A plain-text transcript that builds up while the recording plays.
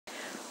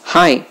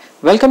Hi,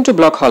 welcome to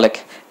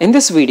Blockholic. In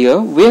this video,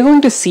 we are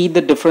going to see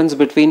the difference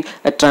between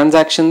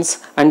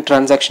transactions and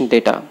transaction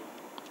data.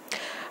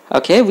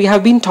 Okay, we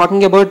have been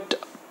talking about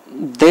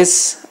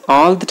this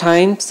all the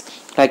times,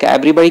 like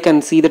everybody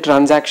can see the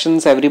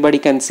transactions, everybody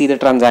can see the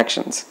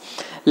transactions.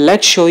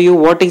 Let's show you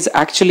what is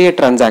actually a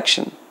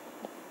transaction.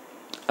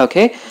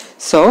 Okay,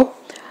 so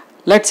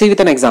let's see with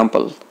an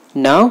example.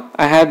 Now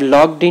I have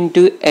logged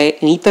into a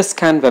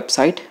Etherscan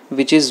website,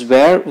 which is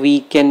where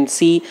we can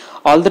see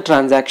all the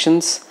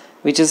transactions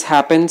which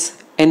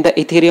happens in the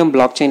Ethereum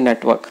blockchain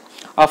network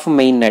of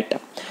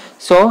mainnet.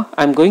 So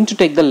I'm going to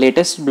take the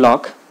latest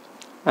block.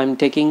 I'm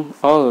taking,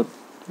 oh,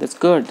 that's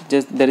good,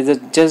 there is a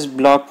just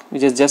block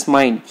which is just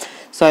mine.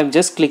 So I'm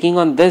just clicking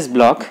on this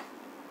block.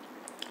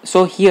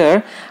 So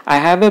here I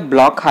have a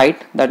block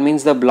height, that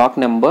means the block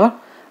number,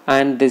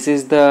 and this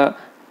is the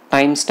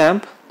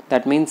timestamp,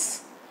 that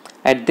means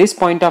at this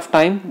point of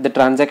time the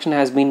transaction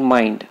has been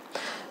mined.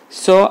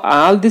 So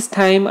all this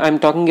time I'm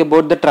talking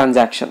about the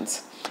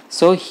transactions.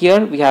 So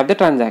here we have the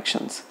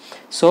transactions.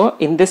 So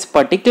in this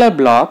particular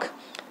block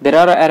there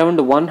are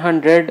around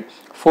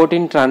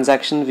 114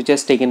 transactions which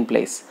has taken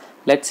place.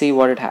 Let's see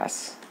what it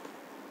has.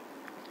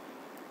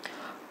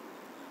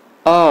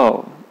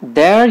 Oh,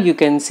 there you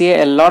can see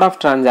a lot of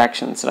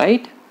transactions,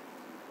 right?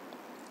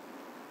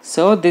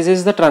 So this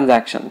is the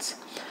transactions.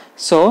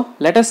 So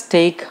let us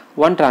take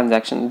one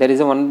transaction. There is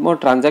one more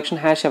transaction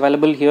hash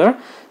available here.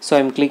 So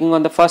I'm clicking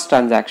on the first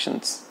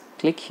transactions.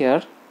 Click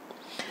here.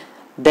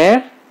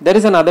 There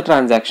is another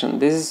transaction.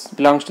 This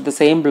belongs to the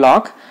same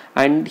block,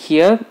 and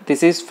here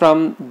this is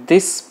from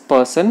this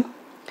person,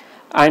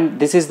 and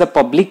this is the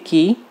public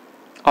key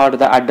or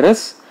the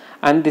address,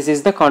 and this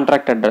is the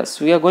contract address.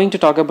 We are going to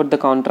talk about the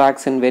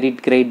contracts in very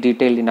great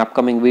detail in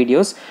upcoming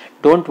videos.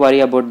 Don't worry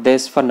about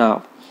this for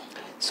now.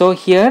 So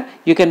here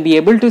you can be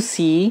able to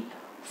see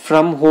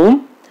from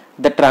whom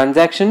the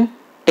transaction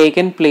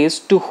taken place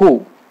to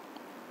who.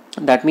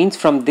 That means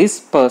from this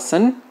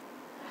person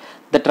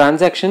the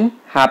transaction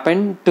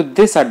happened to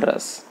this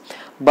address,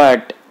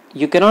 but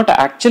you cannot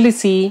actually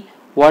see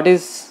what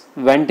is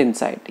went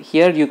inside.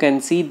 Here you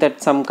can see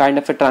that some kind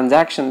of a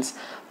transactions,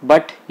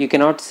 but you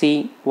cannot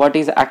see what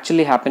is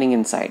actually happening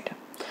inside.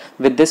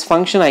 With this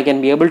function I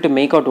can be able to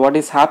make out what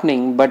is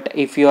happening, but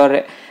if you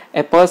are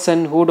a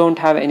person who don't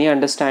have any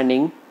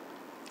understanding,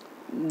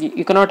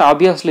 you cannot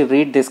obviously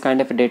read this kind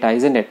of data,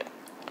 isn't it?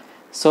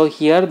 So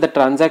here the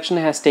transaction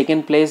has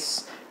taken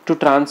place to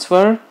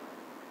transfer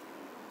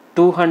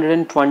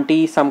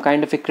 220 some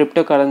kind of a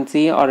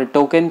cryptocurrency or a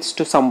tokens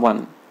to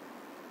someone.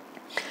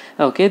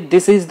 Okay,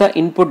 this is the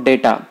input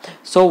data.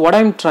 So what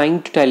I'm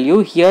trying to tell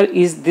you here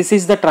is this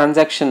is the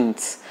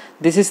transactions,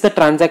 this is the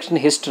transaction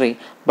history,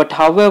 but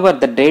however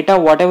the data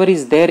whatever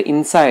is there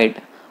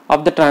inside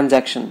of the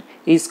transaction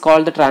is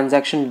called the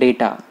transaction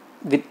data.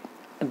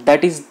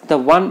 That is the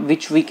one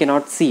which we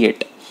cannot see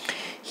it.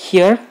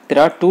 Here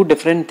there are two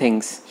different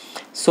things.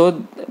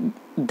 So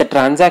the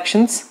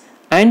transactions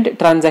and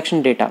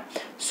transaction data.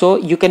 So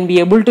you can be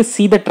able to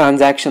see the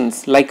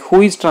transactions, like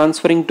who is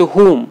transferring to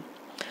whom,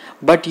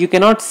 but you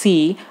cannot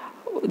see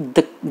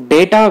the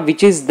data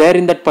which is there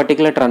in that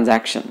particular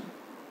transaction.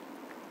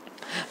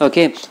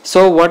 Okay,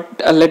 so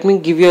let me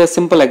give you a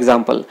simple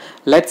example.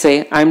 Let's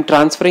say I'm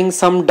transferring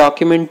some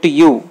document to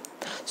you.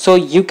 So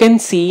you can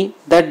see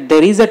that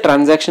there is a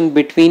transaction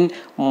between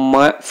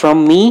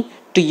from me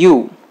to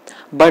you,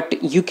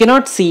 but you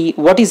cannot see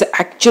what is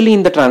actually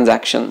in the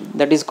transaction.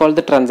 That is called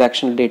the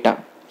transaction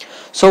data.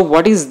 So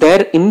what is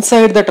there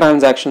inside the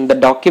transaction, the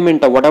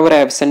document or whatever I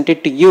have sent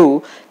it to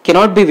you,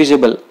 cannot be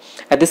visible.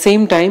 At the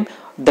same time,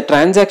 the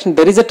transaction,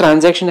 there is a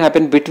transaction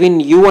happened between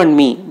you and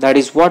me. That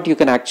is what you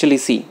can actually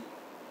see.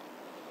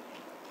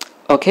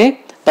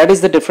 Okay, that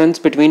is the difference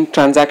between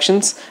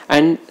transactions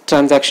and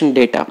transaction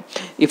data.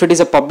 If it is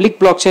a public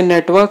blockchain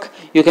network,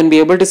 you can be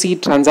able to see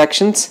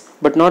transactions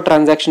but not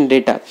transaction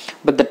data.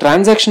 But the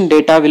transaction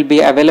data will be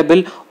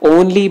available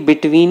only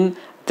between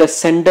the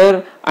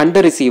sender and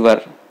the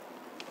receiver.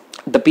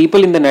 The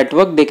people in the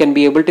network, they can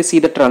be able to see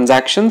the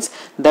transactions,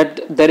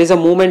 that there is a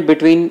movement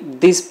between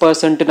this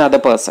person to another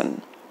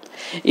person.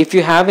 If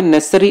you have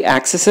necessary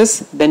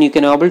accesses, then you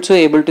can also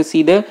able to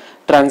see the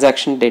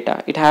transaction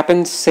data. It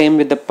happens same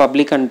with the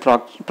public and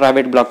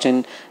private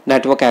blockchain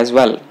network as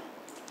well.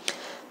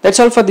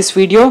 That's all for this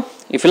video.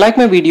 If you like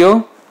my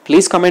video,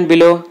 please comment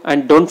below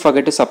and don't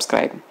forget to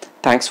subscribe.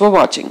 Thanks for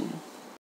watching.